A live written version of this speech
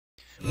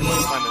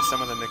find the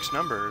sum of the mixed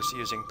numbers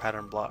using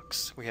pattern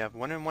blocks. We have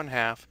 1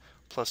 1/2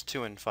 plus 2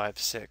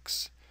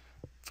 5/6.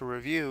 For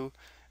review,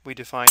 we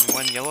define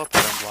one yellow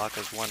pattern block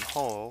as one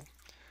whole.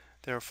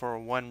 Therefore,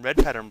 one red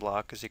pattern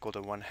block is equal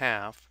to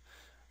 1/2,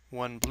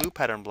 one blue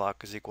pattern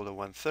block is equal to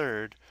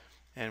 1/3,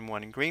 and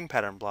one green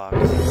pattern block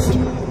is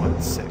equal to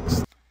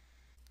 1/6.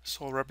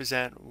 So we'll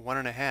represent 1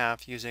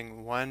 1/2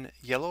 using one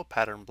yellow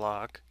pattern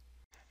block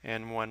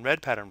and one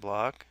red pattern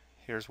block.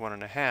 Here's 1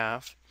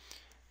 1/2.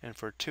 And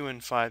for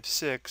 2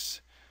 5/6,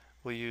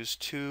 we'll use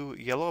two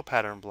yellow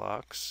pattern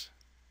blocks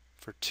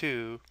for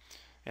 2,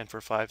 and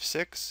for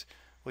 5/6,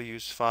 we'll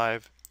use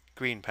 5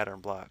 green pattern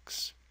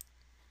blocks.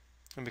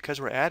 And because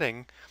we're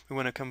adding, we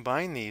want to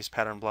combine these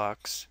pattern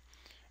blocks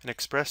and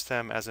express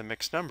them as a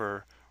mixed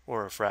number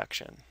or a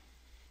fraction.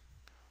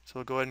 So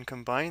we'll go ahead and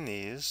combine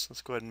these.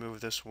 Let's go ahead and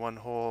move this one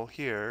whole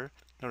here.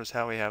 Notice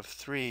how we have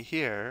 3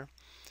 here.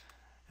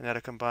 And now to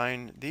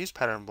combine these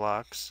pattern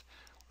blocks,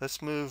 let's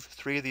move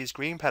 3 of these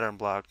green pattern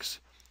blocks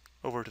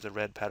over to the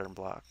red pattern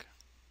block.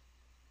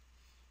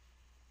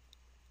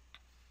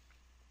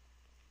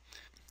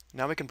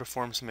 Now we can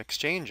perform some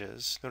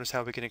exchanges. Notice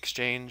how we can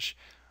exchange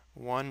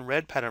one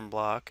red pattern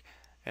block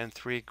and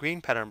 3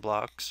 green pattern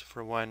blocks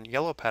for one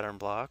yellow pattern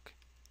block,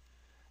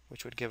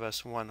 which would give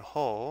us one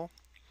whole.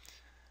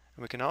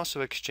 And we can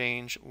also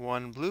exchange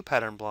one blue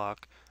pattern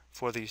block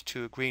for these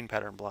 2 green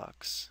pattern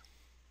blocks.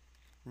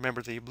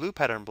 Remember, the blue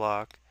pattern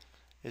block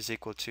is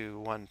equal to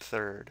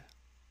 1/3.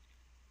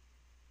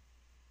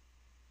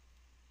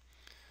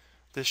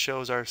 This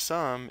shows our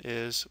sum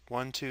is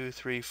 1, 2,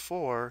 3,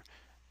 4,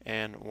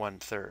 and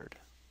 1/3.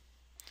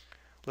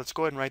 Let's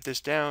go ahead and write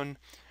this down,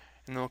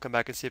 and then we'll come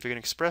back and see if we can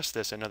express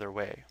this another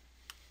way.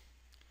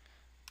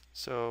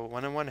 So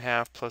 1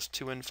 1/2 plus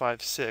 2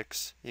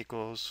 5/6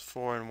 equals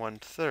 4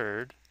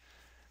 1/3.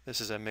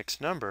 This is a mixed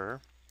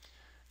number.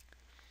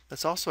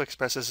 Let's also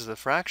express this as a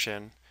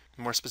fraction,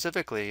 more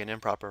specifically an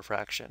improper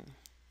fraction.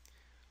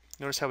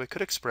 Notice how we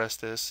could express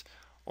this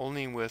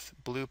only with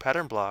blue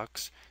pattern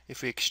blocks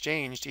if we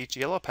exchanged each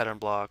yellow pattern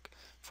block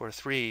for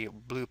 3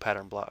 blue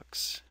pattern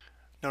blocks.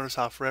 Notice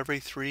how for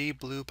every 3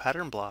 blue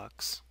pattern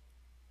blocks,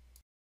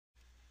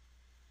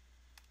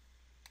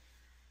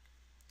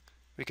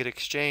 we could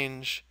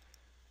exchange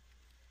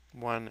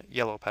one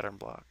yellow pattern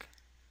block.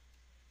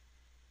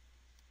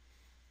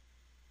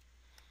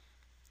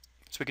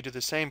 So we could do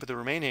the same for the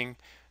remaining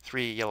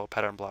 3 yellow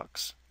pattern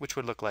blocks, which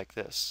would look like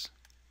this.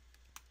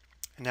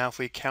 And now if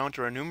we count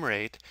or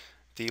enumerate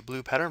the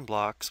blue pattern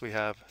blocks, we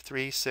have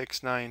 3,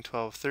 6, 9,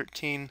 12,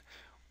 13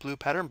 blue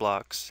pattern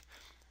blocks,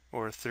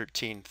 or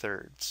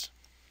 13/3.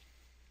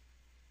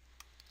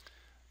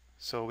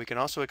 So we can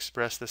also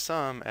express the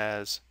sum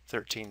as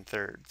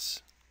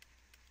 13/3.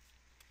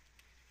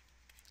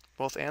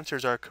 Both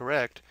answers are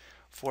correct.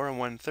 4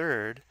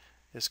 1/3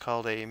 is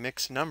called a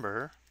mixed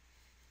number,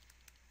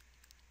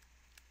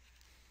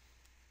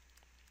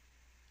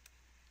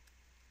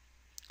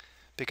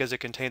 because it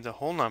contains a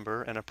whole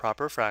number and a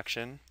proper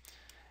fraction,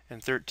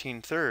 and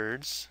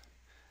 13/3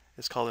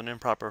 is called an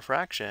improper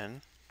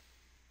fraction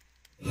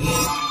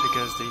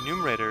because the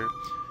numerator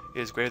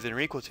is greater than or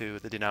equal to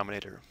the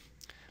denominator.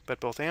 But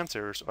both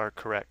answers are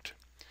correct.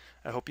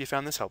 I hope you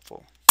found this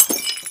helpful.